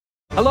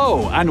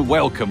Hello and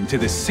welcome to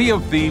the Sea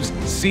of Thieves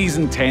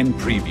Season 10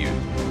 preview.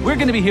 We're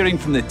going to be hearing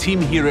from the team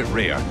here at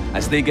Rare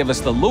as they give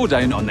us the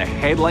lowdown on the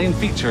headline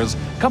features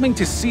coming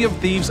to Sea of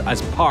Thieves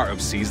as part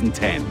of Season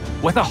 10.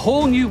 With a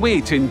whole new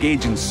way to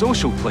engage in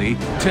social play,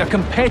 to a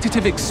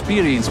competitive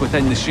experience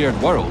within the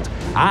shared world,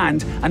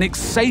 and an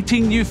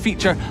exciting new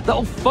feature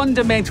that'll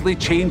fundamentally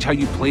change how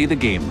you play the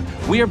game,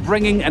 we are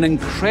bringing an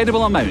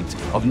incredible amount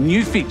of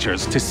new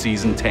features to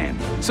Season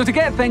 10. So to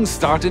get things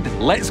started,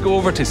 let's go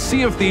over to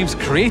Sea of Thieves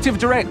Creative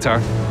Director,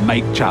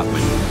 Mike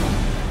Chapman.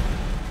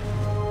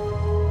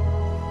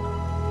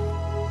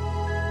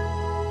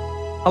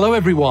 Hello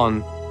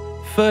everyone.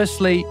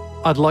 Firstly,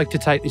 I'd like to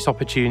take this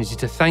opportunity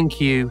to thank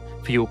you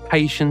for your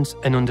patience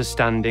and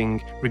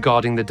understanding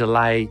regarding the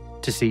delay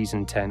to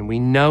Season 10. We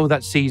know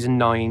that Season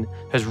 9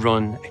 has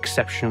run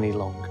exceptionally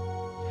long.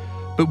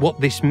 But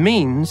what this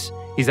means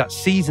is that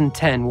Season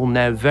 10 will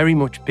now very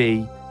much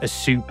be a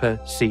super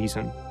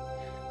season.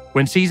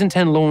 When Season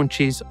 10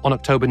 launches on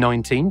October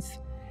 19th,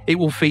 it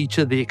will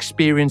feature the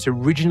experience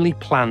originally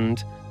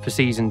planned for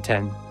Season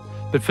 10.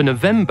 But for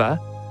November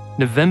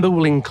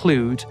will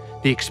include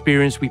the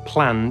experience we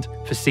planned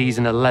for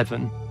Season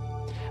 11.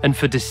 And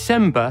for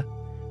December,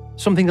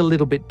 something a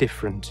little bit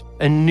different.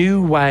 A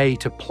new way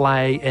to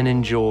play and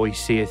enjoy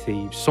Sea of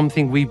Thieves,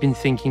 something we've been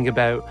thinking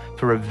about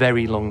for a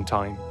very long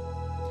time.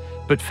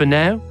 But for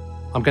now,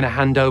 I'm going to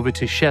hand over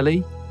to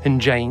Shelley and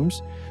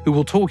James, who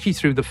will talk you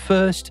through the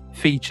first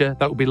feature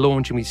that will be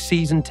launching with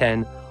Season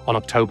 10 on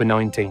October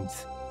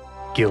 19th,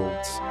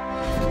 Guilds.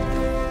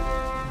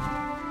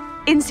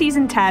 In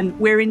Season 10,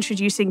 we're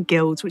introducing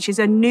guilds, which is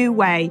a new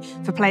way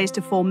for players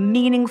to form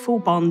meaningful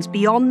bonds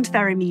beyond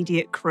their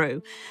immediate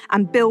crew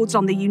and builds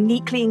on the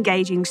uniquely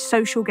engaging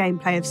social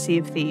gameplay of Sea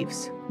of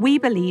Thieves. We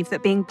believe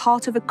that being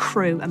part of a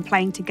crew and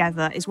playing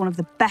together is one of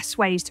the best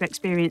ways to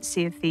experience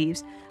Sea of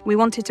Thieves. We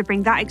wanted to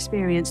bring that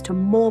experience to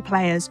more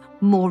players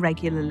more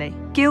regularly.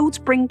 Guilds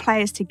bring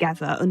players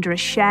together under a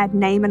shared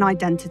name and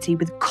identity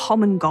with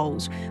common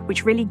goals,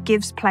 which really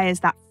gives players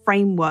that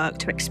framework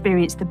to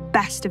experience the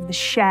best of the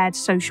shared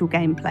social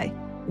gameplay.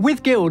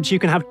 With guilds, you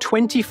can have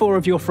 24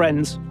 of your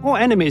friends, or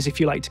enemies if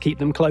you like to keep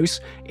them close,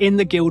 in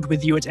the guild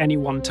with you at any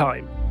one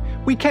time.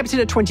 We kept it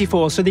at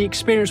 24 so the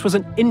experience was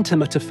an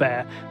intimate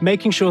affair,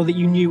 making sure that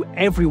you knew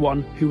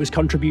everyone who was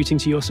contributing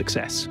to your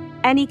success.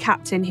 Any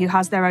captain who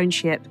has their own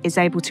ship is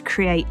able to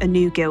create a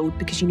new guild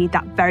because you need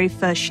that very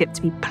first ship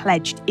to be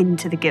pledged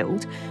into the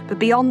guild. But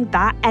beyond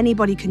that,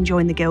 anybody can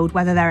join the guild,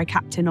 whether they're a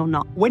captain or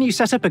not. When you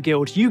set up a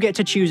guild, you get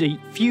to choose a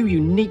few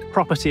unique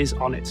properties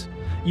on it.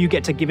 You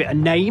get to give it a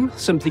name,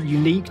 something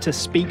unique to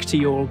speak to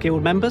your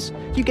guild members.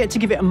 You get to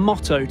give it a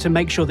motto to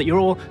make sure that you're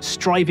all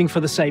striving for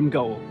the same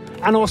goal.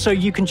 And also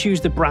you can choose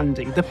the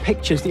branding, the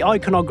pictures, the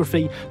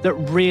iconography that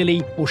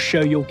really will show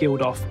your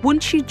guild off.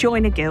 Once you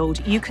join a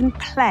guild, you can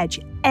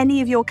pledge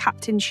any of your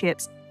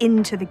captainships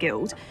into the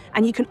guild,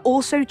 and you can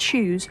also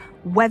choose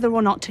whether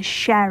or not to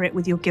share it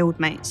with your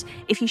guildmates.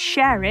 If you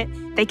share it,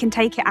 they can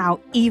take it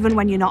out even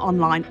when you're not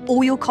online.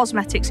 All your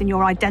cosmetics and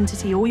your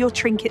identity, all your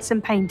trinkets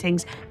and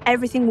paintings,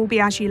 everything will be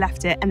as you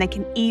left it, and they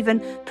can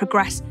even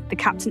progress the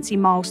captaincy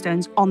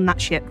milestones on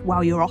that ship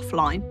while you're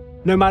offline.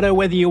 No matter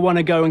whether you want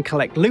to go and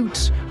collect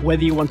loot,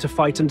 whether you want to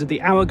fight under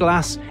the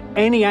hourglass,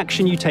 any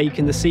action you take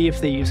in the Sea of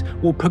Thieves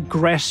will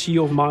progress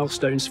your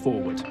milestones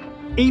forward.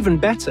 Even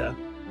better,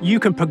 you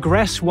can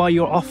progress while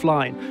you're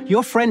offline.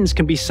 Your friends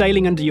can be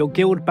sailing under your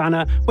guild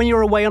banner when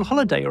you're away on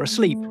holiday or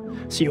asleep,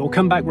 so you'll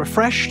come back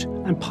refreshed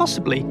and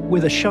possibly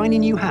with a shiny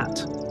new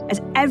hat. As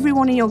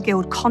everyone in your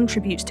guild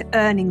contributes to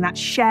earning that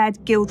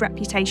shared guild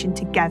reputation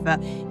together,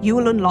 you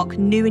will unlock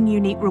new and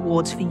unique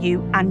rewards for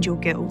you and your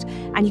guild.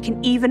 And you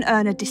can even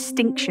earn a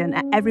distinction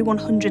at every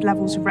 100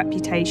 levels of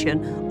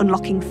reputation,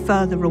 unlocking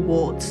further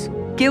rewards.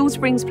 Guilds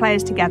brings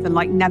players together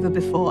like never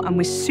before, and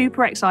we're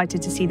super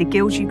excited to see the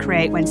guilds you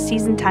create when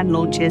Season 10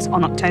 launches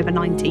on October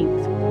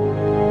 19th.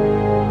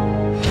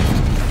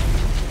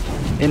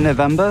 In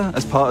November,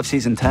 as part of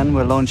Season 10,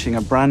 we're launching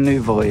a brand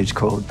new voyage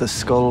called the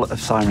Skull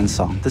of Siren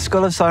Song. The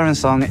Skull of Siren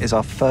Song is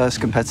our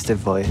first competitive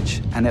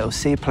voyage, and it will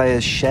see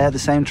players share the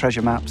same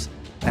treasure maps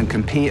and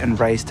compete and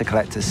race to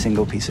collect a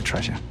single piece of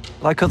treasure.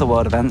 Like other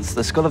world events,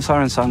 the Skull of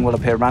Siren Song will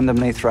appear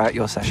randomly throughout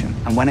your session,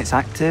 and when it's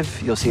active,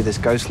 you'll see this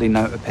ghostly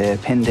note appear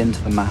pinned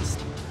into the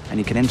mast, and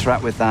you can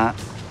interact with that,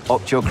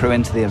 opt your crew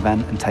into the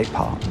event, and take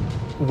part.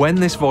 When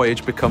this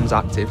voyage becomes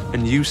active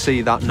and you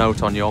see that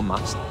note on your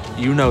mast,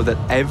 you know that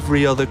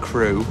every other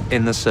crew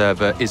in the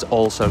server is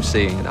also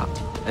seeing that,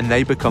 and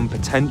they become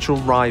potential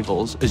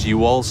rivals as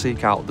you all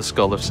seek out the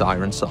Skull of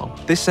Siren Song.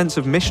 This sense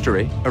of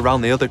mystery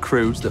around the other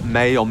crews that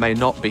may or may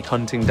not be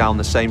hunting down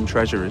the same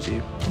treasure as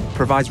you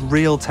provides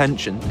real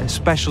tension,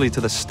 especially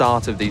to the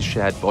start of these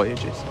shared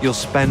voyages. You'll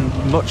spend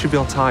much of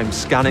your time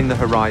scanning the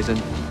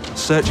horizon,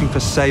 searching for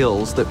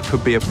sails that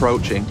could be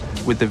approaching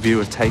with the view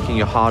of taking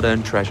your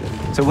hard-earned treasure.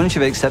 So once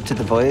you've accepted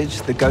the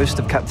voyage, the ghost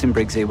of Captain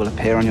Briggsy will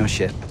appear on your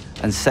ship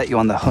and set you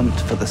on the hunt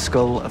for the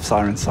Skull of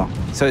Siren Song.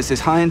 So it's this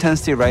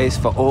high-intensity race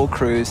for all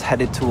crews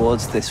headed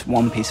towards this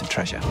one piece of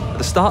treasure. At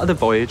the start of the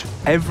voyage,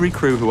 every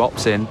crew who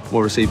opts in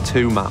will receive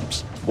 2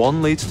 maps.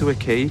 One leads to a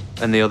key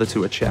and the other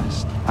to a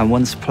chest. And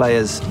once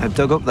players have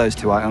dug up those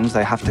 2 items,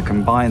 they have to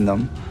combine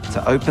them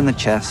to open the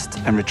chest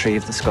and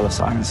retrieve the Skull of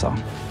Siren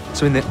Song.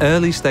 So in the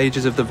early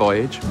stages of the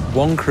voyage,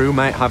 one crew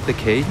might have the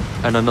key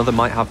and another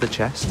might have the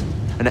chest.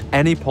 And at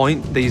any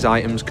point, these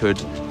items could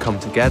come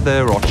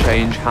together or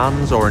change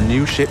hands, or a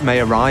new ship may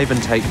arrive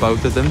and take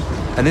both of them.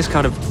 And this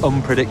kind of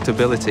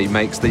unpredictability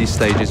makes these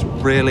stages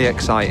really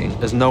exciting,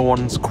 as no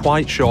one's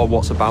quite sure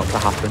what's about to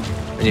happen,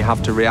 and you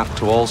have to react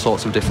to all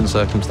sorts of different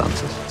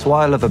circumstances. So what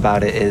I love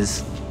about it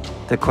is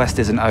the quest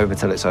isn't over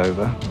till it's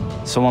over.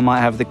 Someone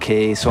might have the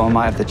key, someone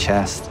might have the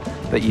chest,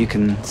 but you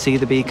can see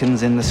the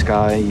beacons in the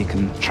sky, you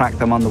can track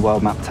them on the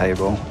world map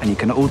table, and you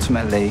can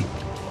ultimately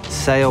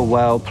sail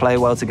well, play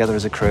well together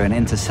as a crew, and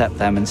intercept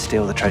them and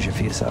steal the treasure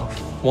for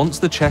yourself. Once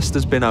the chest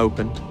has been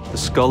opened, the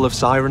Skull of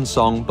Siren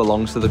Song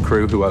belongs to the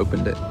crew who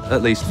opened it,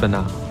 at least for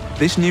now.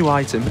 This new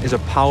item is a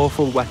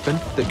powerful weapon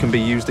that can be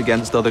used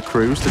against other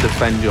crews to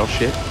defend your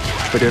ship,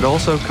 but it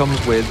also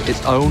comes with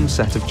its own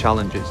set of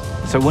challenges.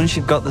 So once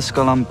you've got the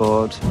skull on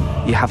board,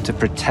 you have to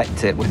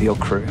protect it with your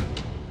crew.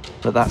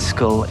 But that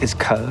skull is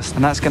cursed,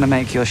 and that's going to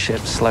make your ship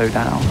slow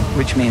down,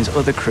 which means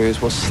other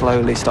crews will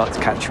slowly start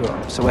to catch you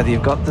up. So whether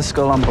you've got the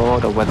skull on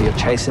board or whether you're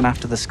chasing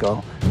after the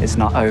skull, it's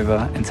not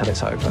over until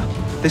it's over.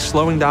 This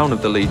slowing down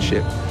of the lead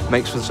ship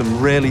makes for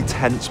some really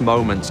tense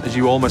moments, as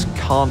you almost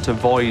can't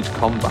avoid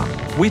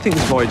combat. We think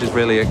this voyage is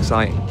really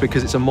exciting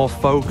because it's a more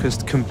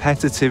focused,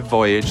 competitive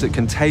voyage that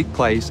can take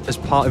place as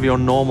part of your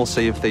normal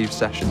Sea of Thieves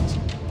sessions.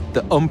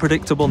 The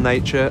unpredictable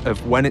nature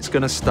of when it's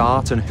going to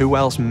start and who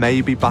else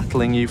may be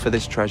battling you for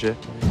this treasure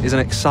is an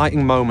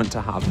exciting moment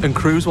to have, and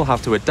crews will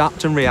have to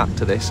adapt and react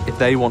to this if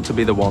they want to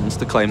be the ones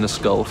to claim the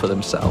skull for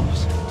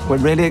themselves. We're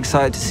really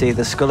excited to see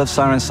the Skull of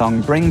Siren Song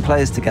bring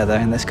players together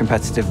in this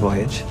competitive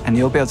voyage, and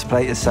you'll be able to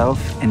play it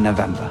yourself in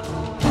November.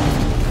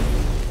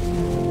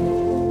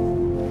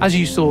 As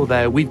you saw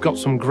there, we've got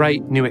some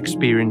great new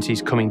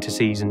experiences coming to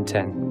Season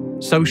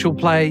 10. Social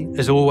play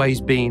has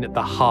always been at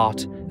the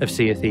heart of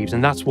Sea of Thieves,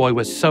 and that's why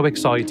we're so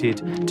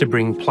excited to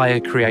bring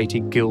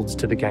player-created guilds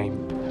to the game.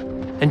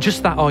 And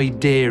just that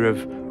idea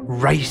of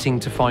racing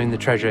to find the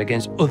treasure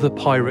against other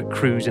pirate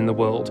crews in the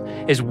world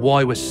is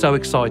why we're so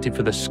excited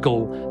for the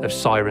Skull of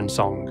Siren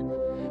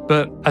Song.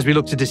 But as we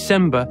look to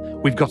December,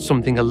 we've got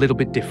something a little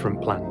bit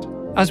different planned.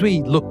 As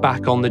we look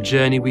back on the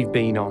journey we've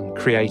been on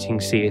creating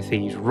Sea of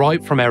Thieves,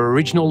 right from our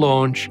original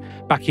launch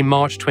back in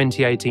March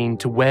 2018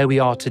 to where we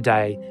are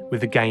today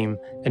with the game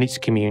and its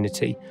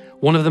community,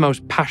 one of the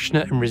most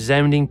passionate and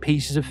resounding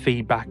pieces of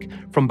feedback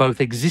from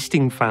both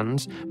existing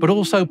fans, but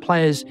also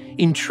players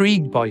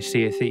intrigued by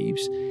Sea of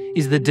Thieves,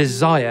 is the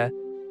desire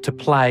to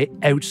play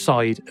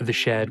outside of the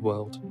shared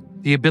world.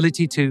 The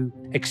ability to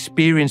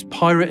experience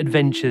pirate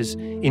adventures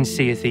in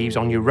Sea of Thieves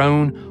on your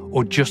own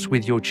or just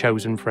with your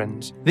chosen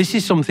friends. This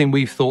is something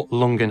we've thought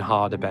long and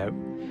hard about.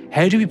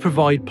 How do we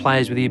provide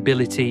players with the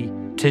ability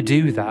to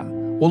do that,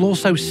 while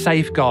also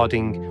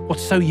safeguarding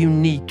what's so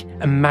unique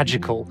and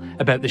magical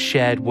about the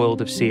shared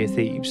world of Sea of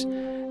Thieves?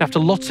 And after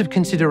lots of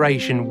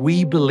consideration,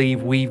 we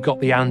believe we've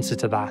got the answer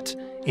to that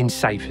in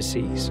Safer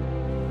Seas.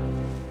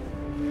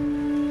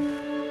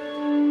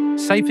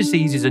 Safer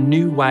Seas is a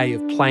new way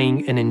of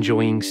playing and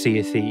enjoying Sea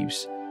of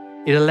Thieves.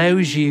 It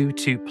allows you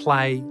to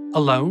play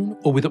alone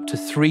or with up to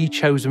 3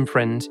 chosen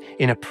friends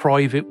in a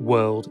private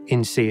world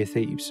in Sea of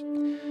Thieves.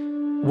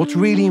 What's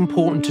really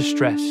important to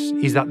stress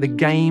is that the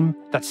game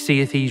that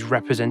Sea of Thieves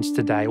represents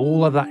today,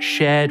 all of that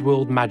shared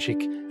world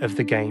magic of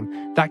the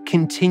game, that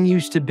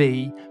continues to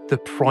be the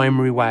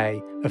primary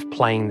way of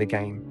playing the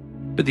game.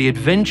 But the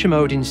adventure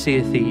mode in Sea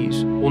of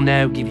Thieves will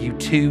now give you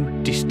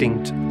 2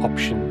 distinct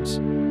options.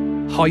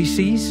 High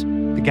Seas,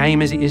 the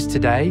game as it is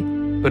today,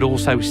 but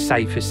also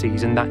Safer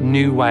Seas and that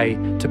new way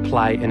to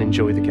play and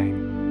enjoy the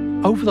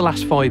game. Over the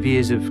last 5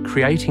 years of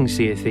creating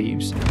Sea of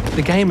Thieves,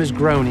 the game has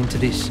grown into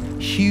this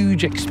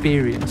huge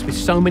experience with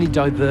so many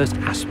diverse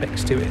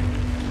aspects to it.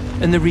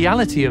 And the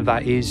reality of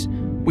that is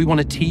we want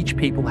to teach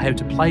people how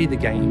to play the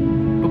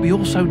game, but we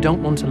also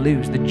don't want to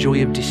lose the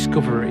joy of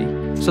discovery.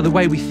 So the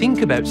way we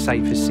think about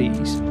Safer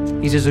Seas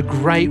is as a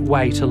great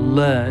way to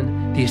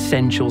learn the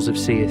essentials of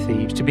Sea of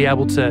Thieves, to be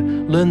able to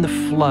learn the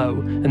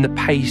flow and the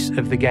pace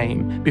of the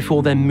game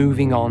before then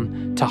moving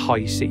on to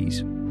High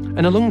Seas.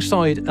 And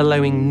alongside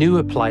allowing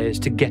newer players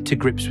to get to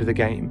grips with the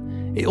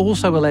game, it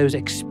also allows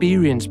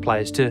experienced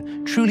players to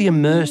truly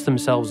immerse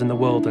themselves in the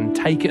world and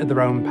take it at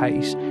their own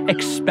pace,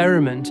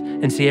 experiment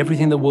and see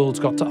everything the world's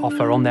got to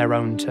offer on their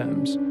own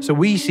terms. So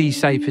we see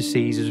Safer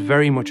Seas as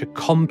very much a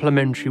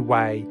complementary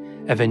way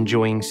of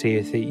enjoying Sea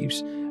of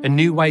Thieves, a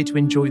new way to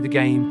enjoy the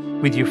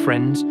game with your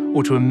friends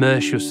or to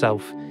immerse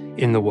yourself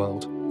in the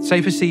world.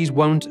 Safer Seas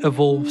won't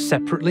evolve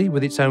separately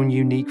with its own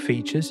unique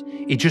features.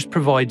 It just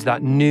provides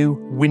that new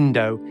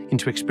window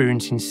into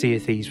experiencing Sea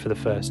of Thieves for the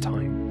first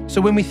time.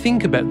 So when we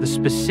think about the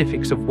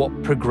specifics of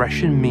what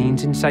progression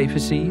means in Safer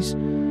Seas,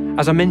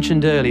 As I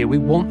mentioned earlier, we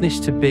want this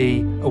to be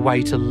a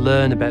way to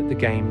learn about the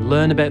game,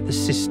 learn about the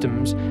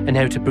systems and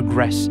how to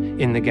progress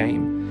in the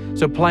game.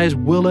 So players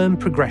will earn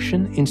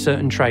progression in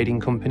certain trading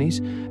companies,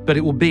 but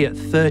it will be at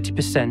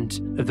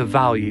 30% of the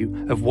value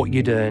of what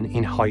you'd earn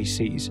in high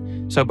seas.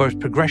 So both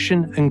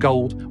progression and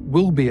gold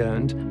will be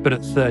earned, but at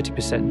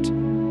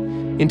 30%.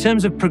 In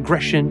terms of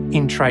progression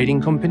in trading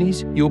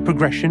companies, your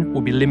progression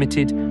will be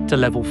limited to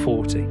level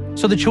 40.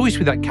 So the choice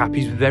with that cap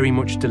is very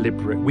much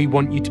deliberate. We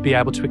want you to be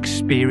able to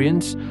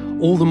experience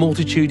all the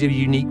multitude of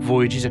unique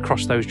voyages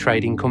across those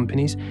trading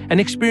companies and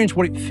experience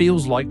what it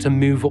feels like to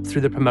move up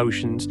through the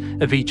promotions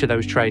of each of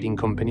those trading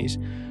companies.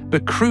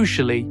 But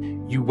crucially,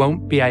 you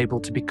won't be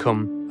able to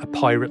become a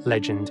pirate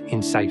legend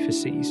in safer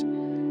seas.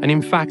 And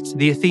in fact,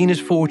 the Athena's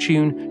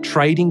Fortune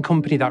trading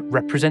company that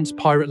represents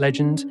Pirate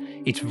Legend,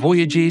 its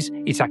voyages,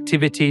 its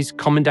activities,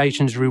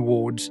 commendations,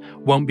 rewards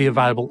won't be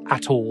available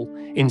at all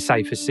in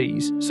safer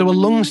seas. So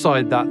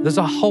alongside that, there's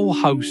a whole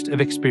host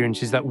of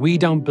experiences that we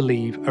don't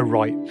believe are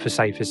right for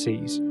safer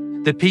seas.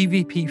 The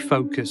PvP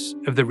focus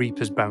of the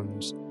Reaper's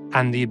Bones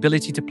and the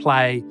ability to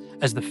play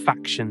as the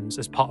factions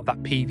as part of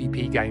that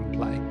PvP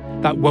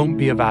gameplay, that won't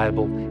be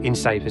available in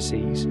safer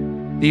seas.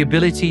 The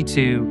ability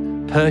to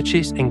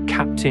purchase and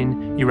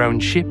captain your own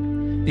ship,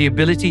 the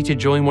ability to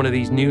join one of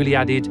these newly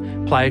added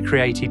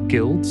player-created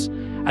guilds,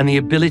 and the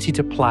ability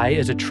to play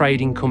as a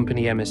trading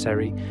company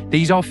emissary.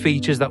 These are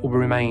features that will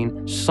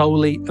remain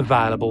solely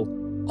available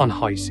on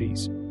high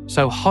seas.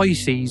 So high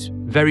seas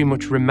very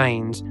much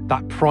remains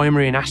that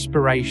primary and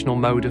aspirational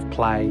mode of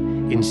play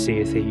in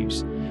Sea of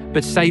Thieves.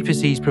 But safer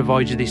seas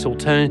provides you this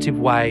alternative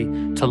way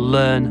to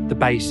learn the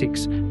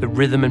basics, the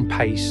rhythm and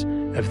pace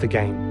of the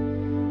game.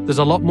 There's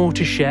a lot more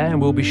to share,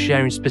 and we'll be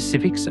sharing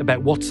specifics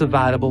about what's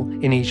available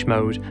in each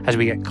mode as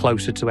we get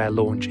closer to our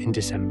launch in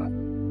December.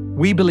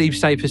 We believe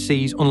Safer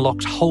Seas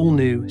unlocks whole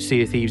new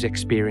Sea of Thieves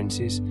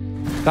experiences.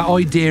 That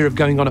idea of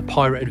going on a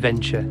pirate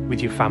adventure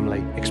with your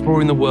family,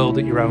 exploring the world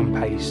at your own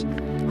pace,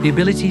 the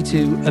ability to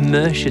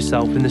immerse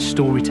yourself in the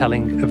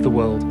storytelling of the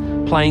world,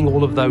 playing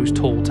all of those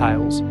tall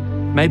tales,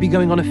 maybe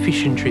going on a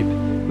fishing trip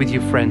with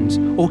your friends,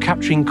 or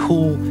capturing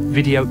cool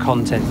video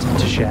content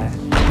to share.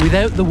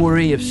 Without the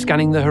worry of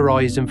scanning the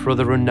horizon for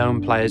other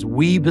unknown players,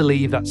 we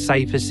believe that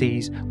Safer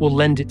Seas will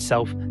lend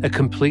itself a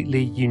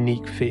completely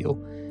unique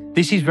feel.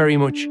 This is very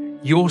much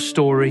your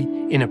story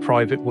in a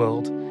private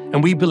world,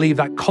 and we believe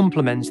that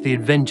complements the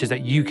adventures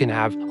that you can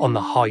have on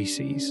the high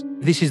seas.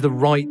 This is the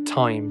right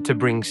time to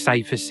bring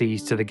Safer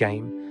Seas to the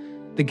game.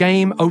 The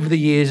game over the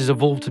years has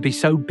evolved to be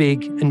so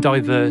big and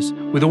diverse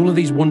with all of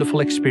these wonderful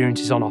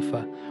experiences on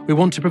offer. We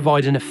want to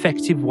provide an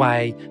effective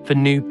way for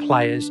new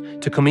players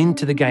to come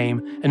into the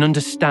game and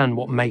understand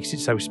what makes it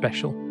so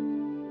special.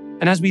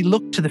 And as we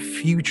look to the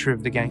future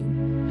of the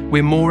game,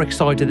 we're more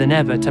excited than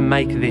ever to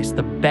make this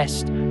the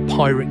best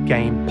pirate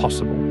game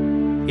possible.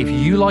 If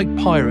you like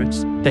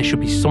pirates, there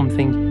should be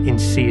something in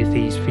Sea of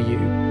Thieves for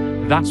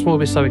you. That's why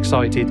we're so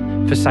excited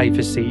for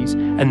Safer Seas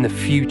and the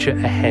future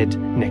ahead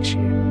next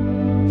year.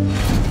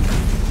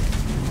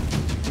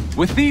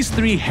 With these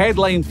 3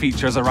 headline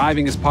features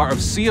arriving as part of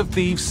Sea of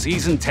Thieves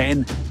Season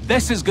 10,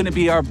 this is going to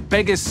be our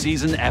biggest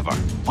season ever.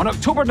 On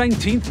October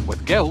 19th,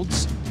 with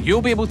guilds,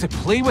 you'll be able to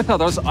play with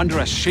others under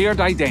a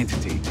shared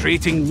identity,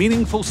 creating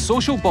meaningful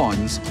social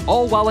bonds,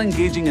 all while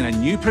engaging in a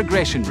new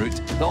progression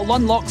route that'll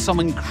unlock some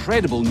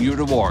incredible new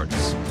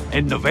rewards.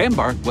 In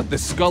November, with the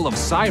Skull of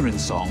Siren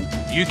Song,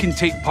 you can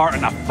take part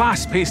in a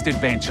fast-paced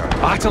adventure,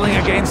 battling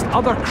against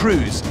other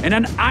crews in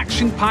an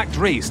action-packed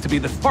race to be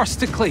the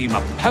first to claim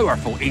a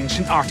powerful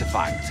ancient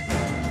artifact.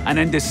 And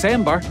in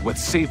December, with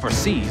Safer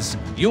Seas,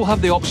 you'll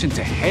have the option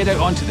to head out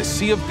onto the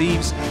Sea of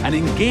Thieves and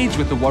engage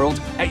with the world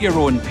at your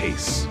own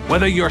pace.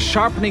 Whether you're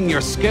sharpening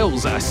your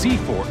skills at a sea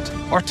fort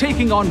or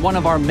taking on one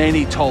of our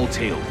many tall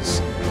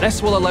tales,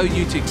 this will allow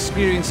you to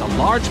experience a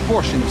large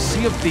portion of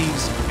Sea of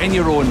Thieves in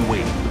your own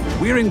way.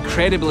 We're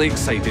incredibly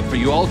excited for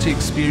you all to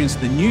experience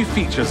the new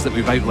features that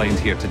we've outlined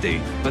here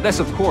today. But this,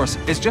 of course,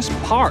 is just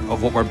part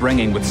of what we're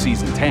bringing with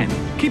Season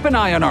 10. Keep an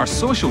eye on our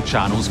social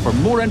channels for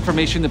more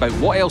information about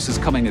what else is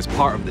coming as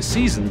part of the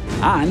season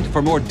and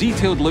for more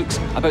detailed looks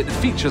about the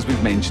features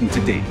we've mentioned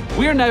today.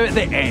 We're now at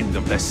the end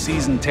of this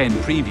Season 10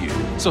 preview,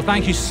 so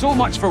thank you so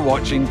much for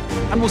watching,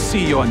 and we'll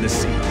see you on the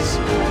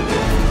seas.